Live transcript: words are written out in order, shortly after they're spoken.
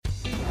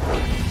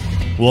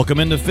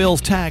Welcome into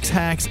Phil's Tax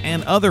Hacks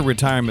and Other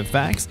Retirement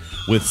Facts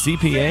with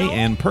CPA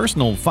and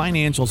personal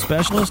financial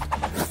specialist,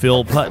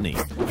 Phil Putney.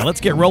 Now let's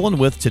get rolling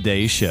with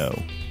today's show.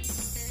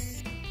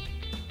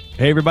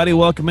 Hey everybody,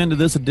 welcome into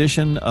this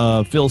edition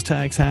of Phil's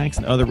Tax Hacks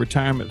and Other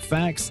Retirement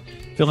Facts.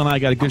 Phil and I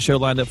got a good show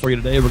lined up for you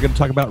today. We're going to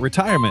talk about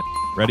retirement.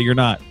 Ready or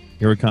not,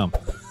 here we come.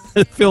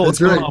 Phil, what's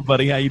going on,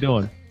 buddy? How you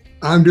doing?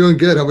 I'm doing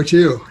good. How about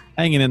you?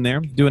 Hanging in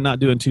there, not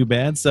doing too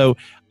bad. So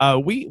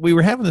we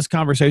were having this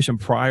conversation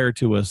prior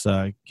to us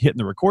hitting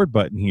the record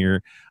button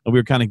here. We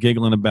were kind of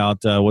giggling about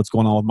what's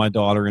going on with my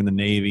daughter in the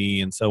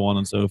Navy and so on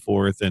and so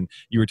forth. And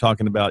you were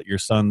talking about your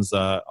son's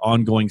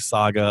ongoing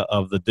saga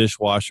of the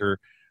dishwasher,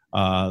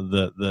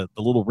 the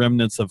little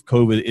remnants of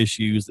COVID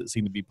issues that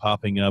seem to be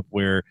popping up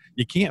where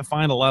you can't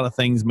find a lot of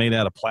things made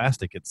out of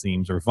plastic, it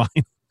seems, or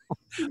vinyl.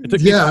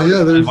 There's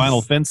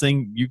vinyl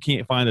fencing. You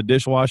can't find a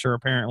dishwasher,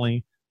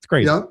 apparently. It's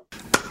crazy. Yep.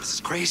 This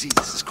is crazy.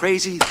 This is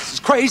crazy. This is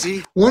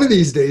crazy. One of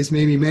these days,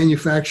 maybe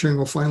manufacturing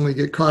will finally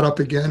get caught up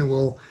again and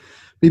we'll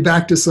be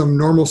back to some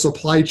normal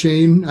supply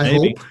chain, I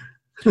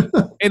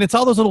hope. And it's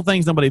all those little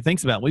things nobody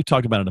thinks about. We've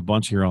talked about it a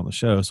bunch here on the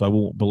show, so I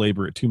won't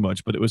belabor it too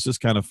much. But it was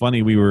just kind of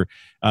funny. We were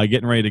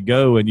getting ready to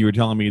go, and you were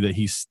telling me that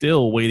he's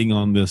still waiting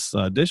on this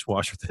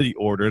dishwasher that he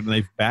ordered, and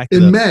they've backed it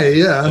up. In May,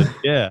 yeah.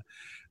 Yeah.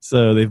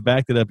 So they've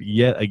backed it up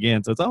yet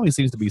again. So it always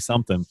seems to be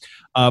something.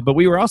 But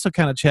we were also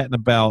kind of chatting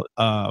about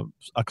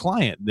a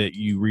client that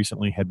you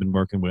recently had been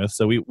working with.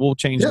 So we'll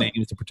change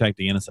names to protect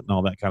the innocent and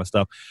all that kind of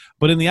stuff.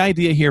 But in the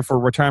idea here for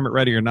retirement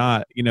ready or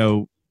not, you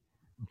know,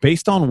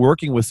 based on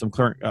working with some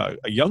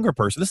a younger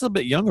person, this is a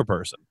bit younger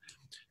person.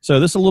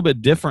 So this is a little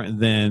bit different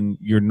than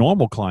your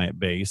normal client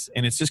base.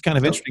 And it's just kind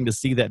of interesting to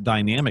see that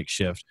dynamic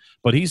shift.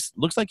 But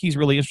looks like he's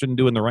really interested in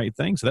doing the right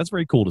thing. So that's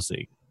very cool to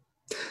see.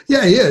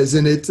 Yeah, he is.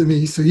 And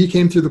so he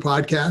came through the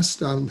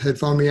podcast, had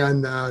found me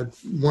on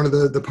one of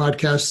the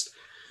podcast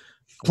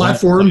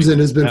platforms and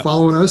has been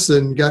following us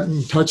and got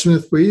in touch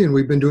with me. And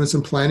we've been doing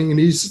some planning. And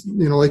he's,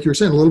 like you were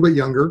saying, a little bit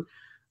younger,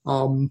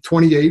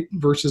 28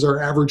 versus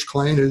our average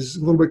client is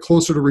a little bit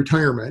closer to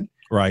retirement.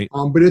 Right.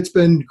 But it's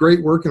been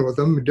great working with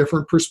him, a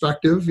different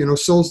perspective,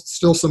 still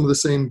some of the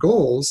same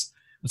goals.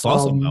 It's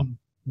awesome, though.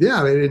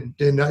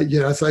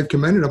 Yeah. So I've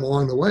commended him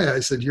along the way. I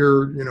said,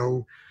 you're,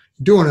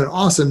 doing an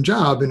awesome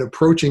job in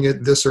approaching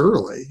it this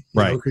early,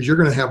 right? Because you're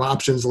going to have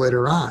options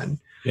later on.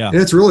 Yeah. And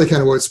it's really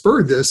kind of what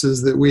spurred this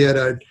is that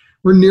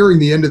we're nearing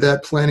the end of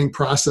that planning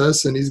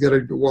process and he's got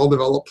a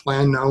well-developed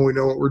plan now. We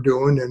know what we're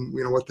doing and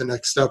we know what the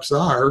next steps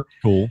are.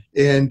 Cool.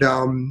 And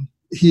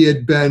he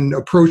had been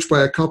approached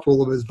by a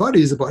couple of his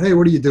buddies about, hey,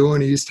 what are you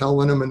doing? He's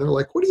telling them and they're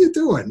like, what are you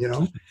doing?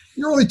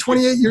 You're only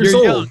 28 years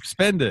old. Young,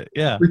 spend it.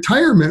 Yeah.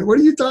 Retirement. What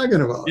are you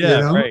talking about?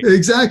 Yeah, right.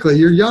 Exactly.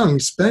 You're young,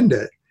 spend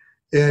it.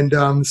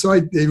 And so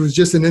it was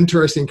just an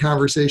interesting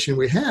conversation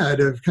we had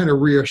of kind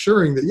of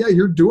reassuring that, yeah,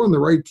 you're doing the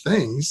right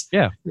things.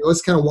 Yeah.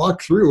 Let's kind of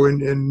walk through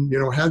and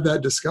have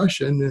that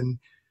discussion. And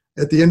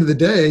at the end of the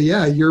day,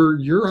 yeah,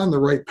 you're on the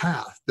right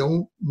path.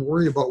 Don't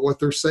worry about what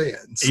they're saying.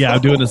 So. Yeah,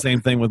 I'm doing the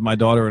same thing with my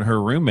daughter and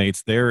her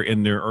roommates. They're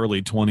in their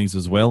early 20s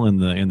as well in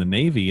the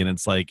Navy. And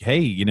it's like,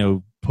 hey,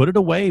 put it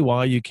away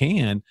while you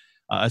can.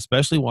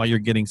 Especially while you're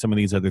getting some of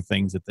these other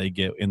things that they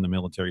get in the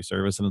military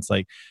service. And it's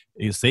like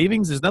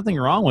savings, there's nothing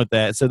wrong with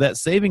that. So that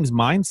savings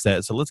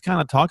mindset. So let's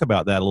kind of talk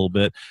about that a little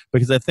bit,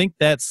 because I think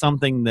that's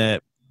something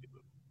that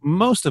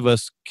most of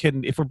us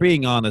can, if we're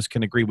being honest,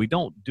 can agree we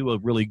don't do a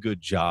really good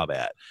job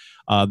at.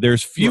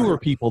 There's fewer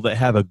people that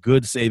have a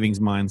good savings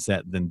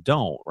mindset than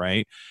don't,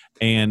 right?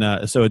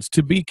 And so it's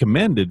to be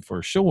commended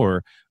for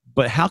sure.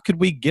 But how could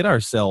we get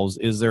ourselves?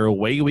 Is there a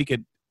way we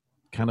could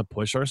kind of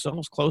push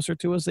ourselves closer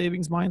to a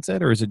savings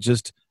mindset, or is it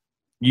just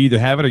you either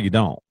have it or you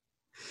don't?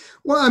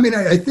 Well,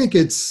 I think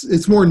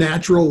it's more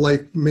natural,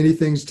 like many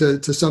things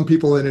to some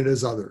people than it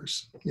is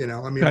others.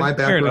 My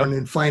background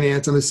in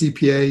finance, I'm a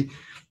CPA.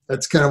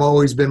 That's kind of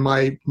always been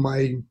my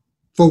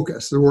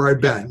focus or where I've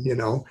been,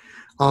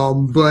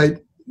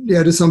 but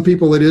yeah, to some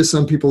people it is,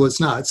 some people it's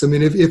not. So,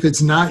 if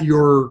it's not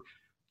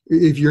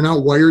if you're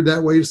not wired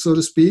that way, so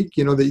to speak,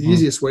 the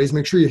easiest way is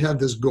make sure you have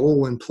this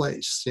goal in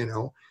place,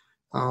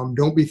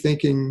 don't be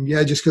thinking,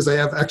 just because I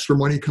have extra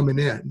money coming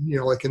in,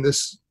 like in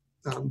this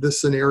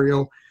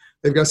scenario,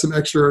 they've got some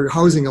extra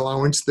housing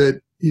allowance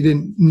that he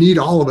didn't need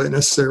all of it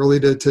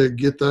necessarily to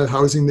get the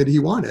housing that he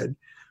wanted.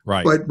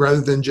 Right. But rather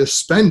than just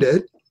spend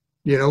it,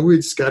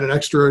 we've got an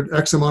extra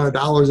X amount of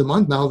dollars a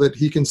month now that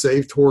he can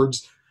save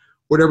towards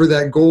whatever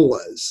that goal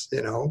is,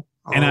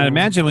 And I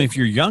imagine if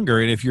you're younger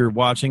and if you're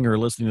watching or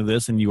listening to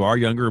this and you are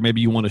younger, or maybe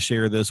you want to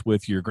share this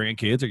with your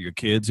grandkids or your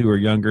kids who are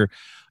younger,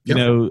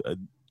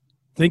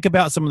 think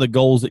about some of the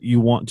goals that you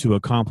want to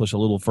accomplish a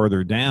little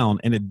further down,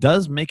 and it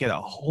does make it a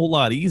whole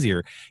lot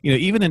easier.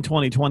 Even in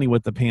 2020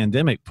 with the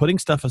pandemic, putting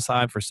stuff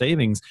aside for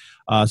savings.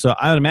 So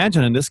I would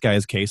imagine in this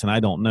guy's case, and I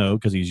don't know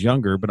because he's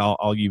younger, but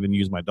I'll even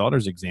use my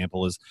daughter's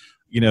example is,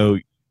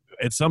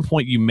 at some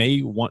point you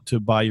may want to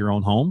buy your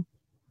own home.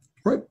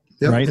 Right.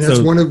 Yep. Right. And that's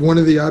one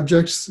of the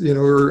objects,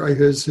 or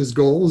his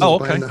goals of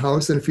buying the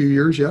house in a few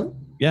years. Yeah.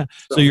 Yeah.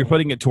 So you're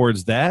putting it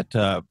towards that,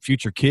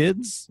 future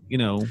kids,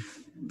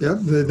 Yep,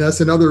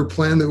 that's another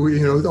plan that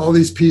we, all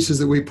these pieces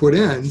that we put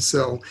in.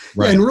 So,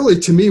 right. Yeah, and really,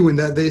 to me, when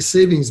that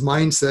savings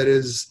mindset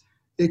is,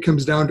 it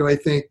comes down to, I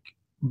think,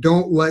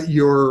 don't let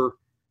your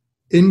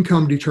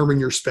income determine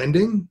your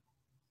spending.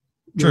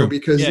 True.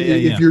 Because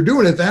if you're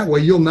doing it that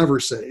way, you'll never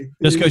save.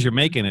 Just because you're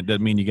making it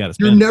doesn't mean you got to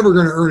spend. You're never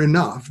going to earn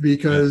enough,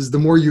 because the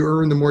more you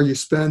earn, the more you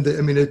spend.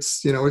 I mean,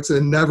 it's a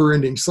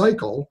never-ending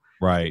cycle.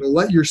 Right.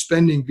 Let your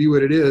spending be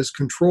what it is,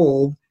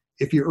 controlled.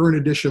 If you earn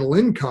additional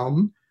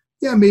income,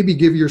 maybe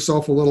give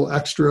yourself a little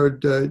extra.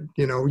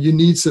 You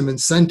need some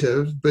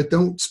incentive, but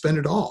don't spend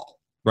it all.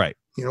 Right.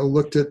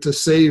 Look to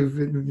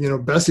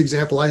save. Best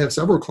example, I have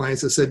several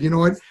clients that said, you know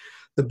what,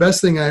 the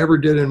best thing I ever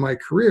did in my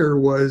career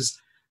was,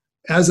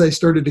 as I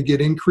started to get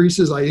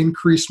increases, I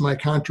increased my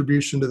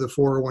contribution to the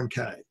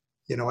 401k.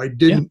 I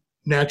didn't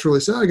naturally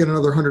say, I got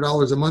another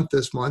 $100 a month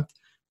this month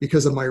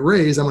because of my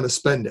raise. I'm going to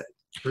spend it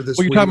for this.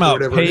 Well, you're talking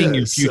about paying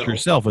your future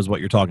self is what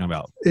you're talking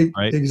about,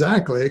 right?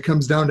 Exactly. It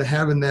comes down to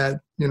having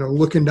that,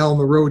 looking down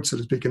the road, so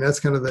to speak. And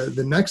that's kind of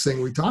the next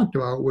thing we talked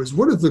about was,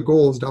 what are the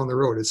goals down the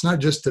road? It's not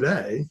just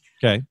today.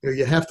 Okay.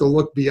 You have to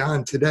look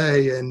beyond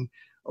today and,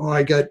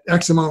 I got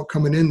X amount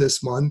coming in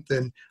this month,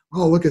 and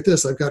look at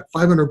this, I've got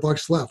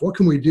 $500 left. What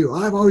can we do?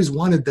 I've always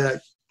wanted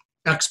that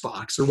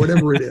Xbox or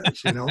whatever it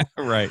is,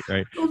 Right.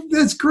 Well,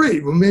 that's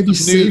great. Well, maybe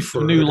save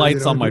for new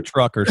lights on my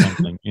truck or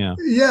something. Yeah.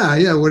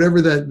 Yeah.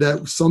 Whatever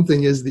that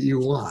something is that you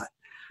want.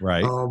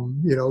 Right.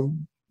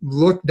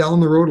 Look down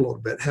the road a little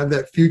bit, have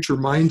that future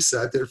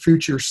mindset, that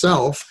future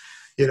self,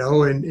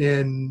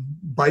 and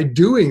by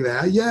doing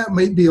that, it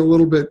might be a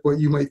little bit what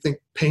you might think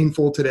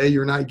painful today.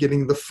 You're not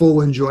getting the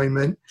full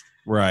enjoyment.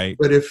 Right.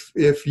 But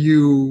if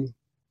you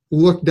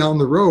look down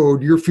the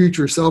road, your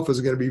future self is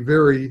going to be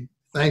very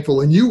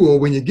thankful, and you will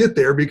when you get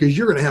there, because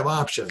you're going to have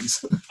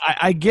options.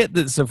 I get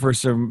that.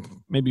 So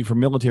maybe for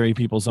military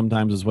people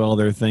sometimes as well,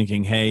 they're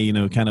thinking, hey,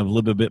 kind of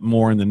live a bit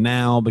more in the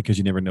now, because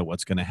you never know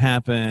what's going to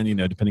happen,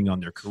 depending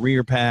on their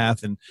career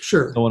path and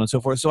so on and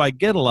so forth. So I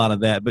get a lot of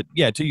that. But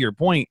to your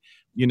point,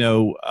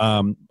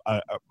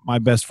 my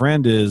best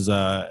friend is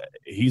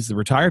he's the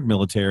retired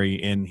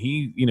military, and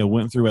he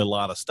went through a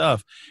lot of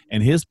stuff,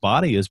 and his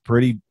body is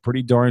pretty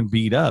darn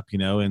beat up,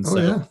 and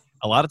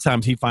a lot of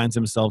times he finds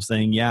himself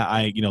saying,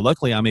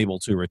 luckily I'm able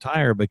to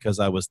retire because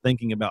I was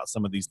thinking about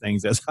some of these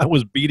things as I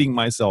was beating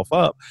myself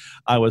up.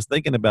 I was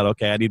thinking about,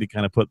 okay, I need to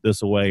kind of put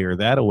this away or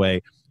that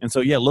away. And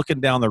so,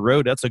 looking down the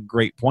road, that's a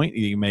great point that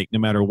you make. No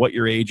matter what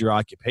your age or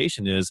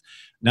occupation is,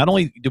 not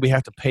only do we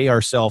have to pay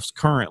ourselves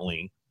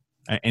currently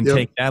and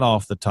take that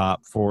off the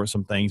top for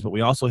some things, but we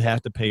also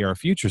have to pay our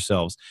future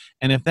selves.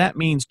 And if that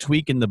means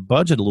tweaking the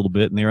budget a little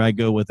bit, and there I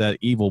go with that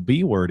evil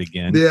B word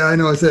again. Yeah, I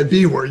know, it's that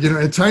B word,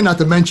 and try not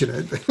to mention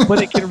it.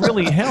 But it can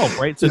really help,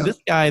 right? So this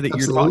guy that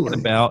you're talking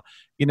about,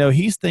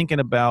 he's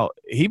thinking about,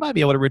 he might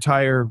be able to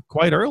retire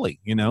quite early,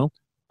 he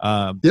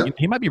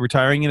might be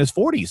retiring in his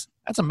 40s.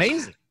 That's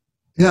amazing.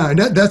 Yeah, and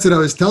that's what I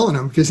was telling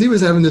him, because he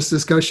was having this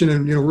discussion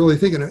and, really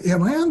thinking,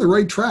 am I on the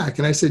right track?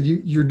 And I said,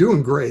 you're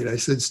doing great. I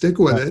said, stick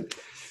with it.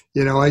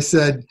 I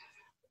said,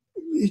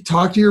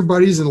 talk to your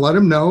buddies and let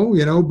them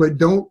know, but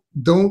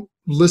don't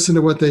listen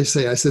to what they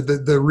say. I said,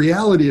 the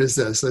reality is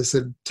this. I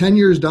said, 10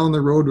 years down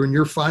the road, when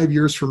you're 5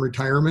 years from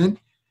retirement,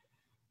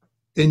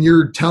 and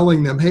you're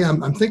telling them, hey,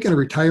 I'm thinking of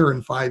retire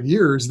in 5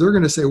 years, they're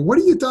going to say, what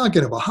are you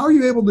talking about? How are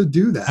you able to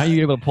do that? How are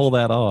you able to pull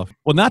that off?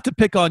 Well, not to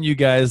pick on you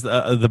guys,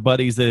 the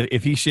buddies,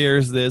 if he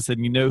shares this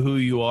and you know who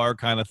you are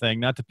kind of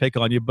thing, not to pick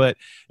on you, but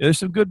there's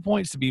some good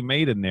points to be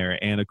made in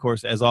there. And of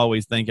course, as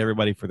always, thank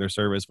everybody for their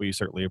service. We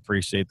certainly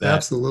appreciate that.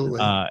 Absolutely.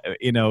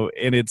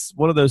 And it's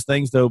one of those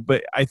things though,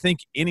 but I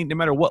think no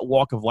matter what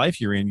walk of life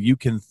you're in, you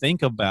can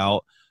think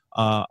about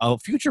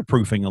future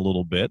proofing a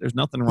little bit. There's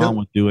nothing wrong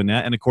with doing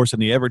that. And of course, in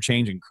the ever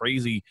changing,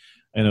 crazy,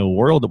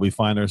 world that we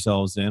find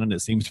ourselves in, and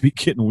it seems to be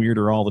getting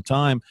weirder all the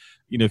time,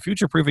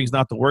 future proofing is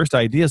not the worst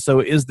idea.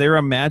 So is there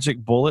a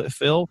magic bullet,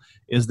 Phil?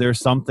 Is there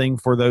something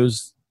for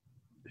those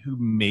who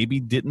maybe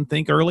didn't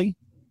think early?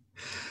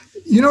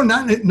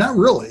 Not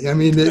really. I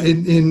mean,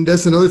 and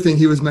that's another thing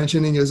he was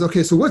mentioning is,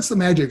 okay, so what's the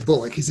magic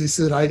bullet? Because he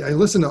said, I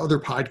listen to other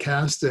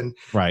podcasts and,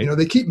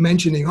 they keep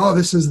mentioning,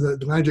 this is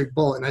the magic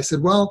bullet. And I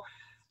said,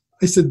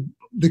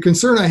 the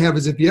concern I have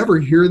is if you ever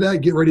hear that,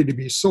 get ready to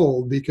be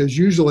sold, because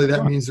usually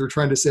that means they're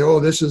trying to say,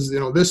 this is it.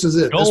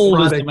 Gold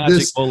this product, is the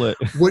magic bullet.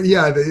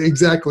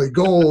 Exactly.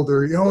 Gold,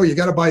 or, you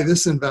got to buy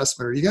this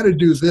investment, or you got to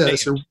do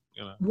this, or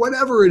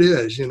whatever it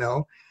is,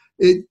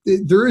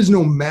 there is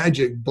no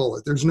magic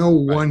bullet. There's no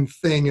one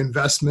thing,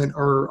 investment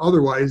or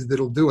otherwise,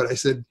 that'll do it. I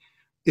said,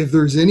 if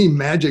there's any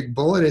magic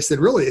bullet, I said,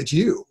 really, it's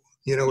you.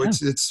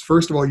 It's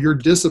first of all, your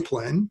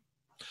discipline.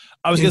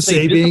 I was going to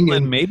say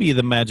discipline may be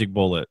the magic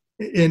bullet.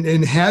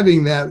 And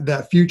having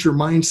that future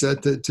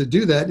mindset to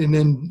do that, and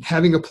then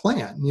having a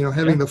plan,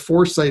 having the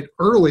foresight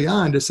early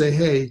on to say,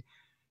 hey,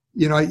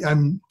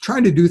 I'm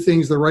trying to do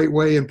things the right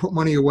way and put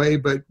money away,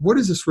 but what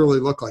does this really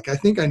look like? I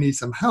think I need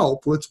some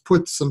help. Let's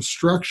put some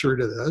structure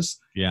to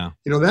this. Yeah.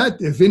 That,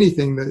 if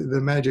anything,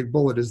 the magic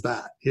bullet is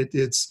that.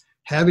 It's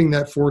having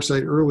that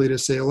foresight early to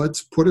say,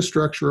 let's put a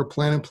structure, a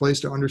plan in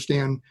place to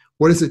understand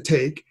what does it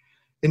take.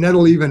 And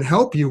that'll even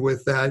help you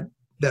with that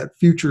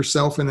future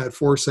self and that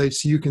foresight,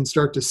 so you can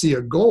start to see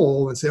a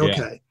goal and say,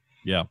 okay,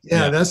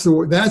 that's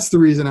the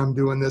reason I'm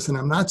doing this, and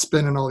I'm not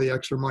spending all the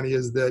extra money,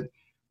 is that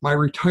my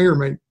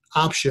retirement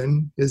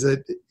option is at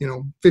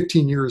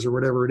 15 years or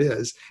whatever it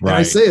is. Right. And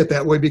I say it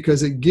that way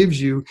because it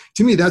gives you,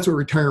 to me, that's what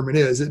retirement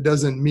is. It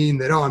doesn't mean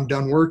that, I'm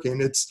done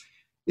working.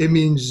 It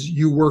means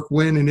you work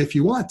when and if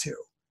you want to.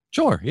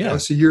 Sure. Yeah.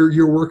 So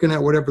you're working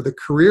at whatever the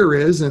career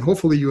is, and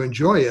hopefully you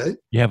enjoy it.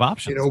 You have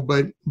options.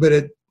 But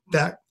at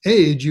that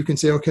age, you can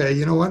say, okay,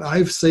 you know what?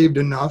 I've saved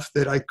enough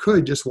that I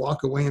could just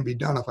walk away and be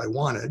done if I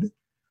wanted.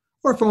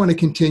 Or if I want to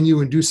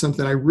continue and do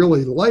something I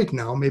really like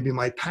now, maybe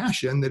my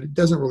passion, that it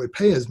doesn't really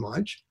pay as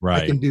much,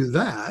 right, I can do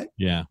that.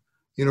 Yeah.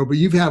 But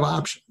you have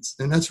options.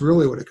 And that's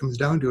really what it comes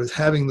down to, is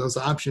having those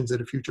options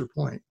at a future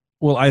point.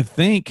 Well, I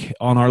think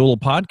on our little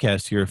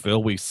podcast here,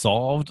 Phil, we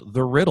solved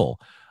the riddle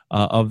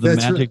of the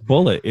magic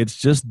bullet. It's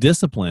just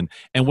discipline.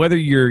 And whether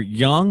you're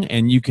young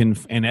and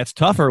that's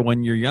tougher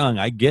when you're young.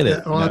 I get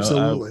it. Yeah,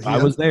 absolutely.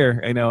 I was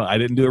there. I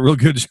didn't do a real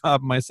good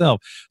job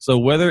myself. So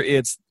whether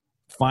it's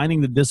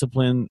finding the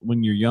discipline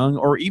when you're young,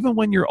 or even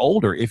when you're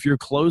older, if you're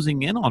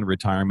closing in on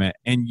retirement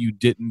and you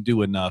didn't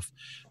do enough,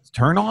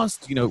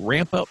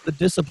 ramp up the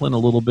discipline a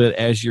little bit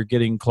as you're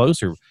getting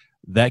closer.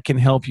 That can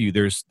help you.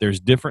 There's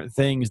different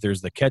things.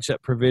 There's the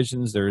catch-up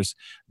provisions. There's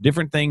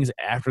different things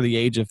after the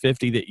age of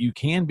 50 that you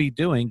can be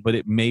doing, but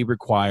it may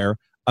require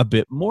a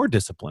bit more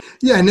discipline.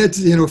 Yeah, and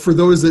that's, for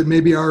those that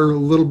maybe are a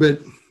little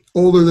bit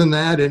older than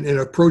that and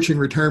approaching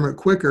retirement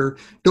quicker,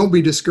 don't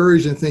be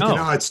discouraged and thinking,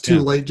 it's too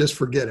late, just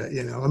forget it.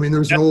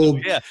 There's an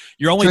old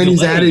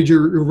Chinese adage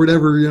or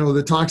whatever,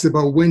 that talks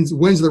about when's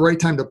the right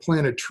time to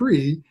plant a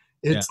tree.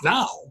 It's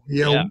now,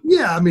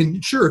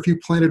 sure, if you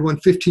planted one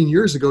 15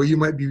 years ago, you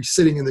might be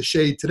sitting in the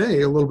shade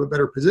today, a little bit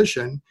better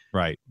position.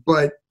 Right.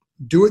 But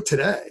do it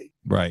today.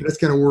 Right. That's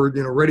kind of word,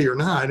 ready or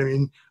not.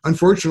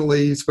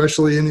 Unfortunately,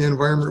 especially in the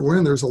environment we're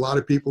in, there's a lot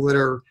of people that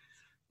are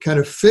kind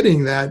of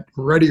fitting that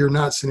ready or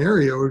not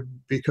scenario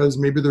because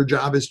maybe their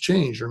job has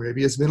changed or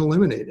maybe it's been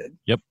eliminated.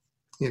 Yep.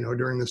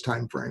 During this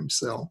time frame.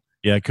 So.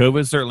 Yeah,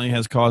 COVID certainly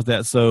has caused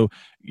that. So,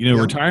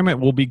 retirement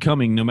will be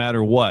coming no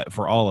matter what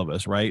for all of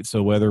us, right?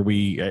 So whether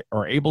we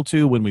are able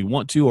to, when we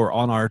want to, or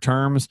on our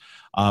terms,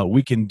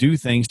 we can do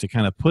things to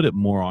kind of put it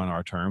more on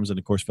our terms. And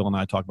of course, Phil and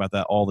I talk about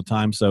that all the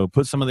time. So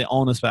put some of the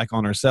onus back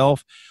on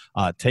ourselves,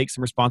 take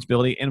some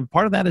responsibility. And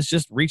part of that is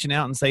just reaching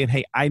out and saying,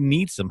 hey, I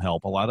need some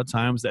help. A lot of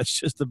times that's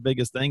just the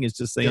biggest thing, is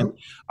just saying,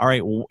 all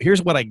right, well,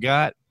 here's what I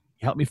got.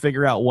 Help me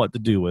figure out what to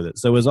do with it.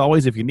 So as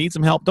always, if you need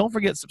some help, don't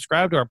forget to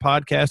subscribe to our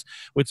podcast.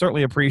 We'd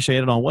certainly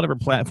appreciate it on whatever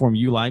platform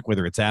you like,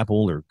 whether it's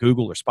Apple or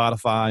Google or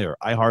Spotify or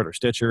iHeart or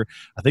Stitcher.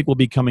 I think we'll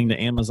be coming to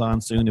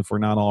Amazon soon if we're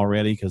not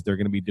already, because they're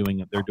going to be doing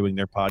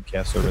their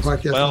podcast service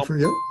as well.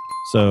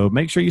 So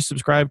make sure you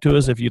subscribe to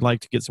us if you'd like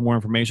to get some more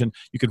information.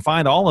 You can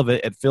find all of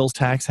it at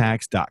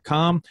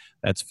philstaxhacks.com.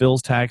 That's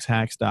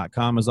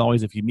philstaxhacks.com. As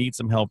always, if you need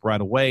some help right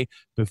away,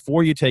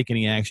 before you take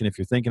any action, if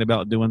you're thinking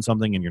about doing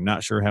something and you're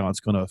not sure how it's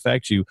going to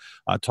affect you,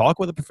 talk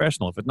with a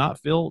professional. If it's not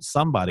Phil,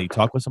 somebody.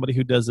 Talk with somebody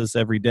who does this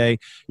every day.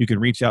 You can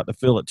reach out to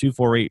Phil at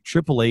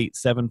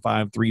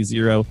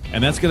 248-888-7530.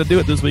 And that's going to do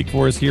it this week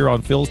for us here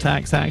on Phil's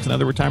Tax Hacks and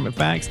Other Retirement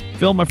Facts.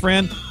 Phil, my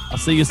friend, I'll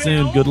see you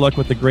soon. Good luck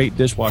with the great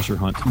dishwasher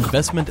hunt.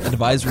 Investment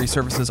advisory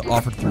services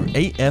offered through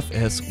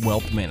AFS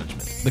Wealth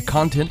Management. The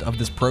content of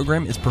this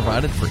program is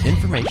provided for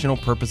informational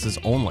purposes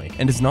only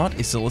and is not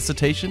a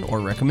solicitation or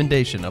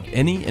recommendation of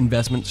any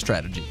investment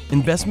strategy.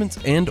 Investments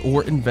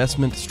and/or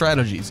investment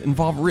strategies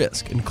involve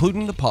risk,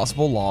 including the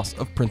possible loss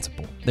of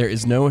principal. There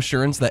is no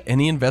assurance that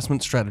any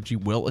investment strategy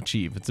will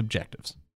achieve its objectives.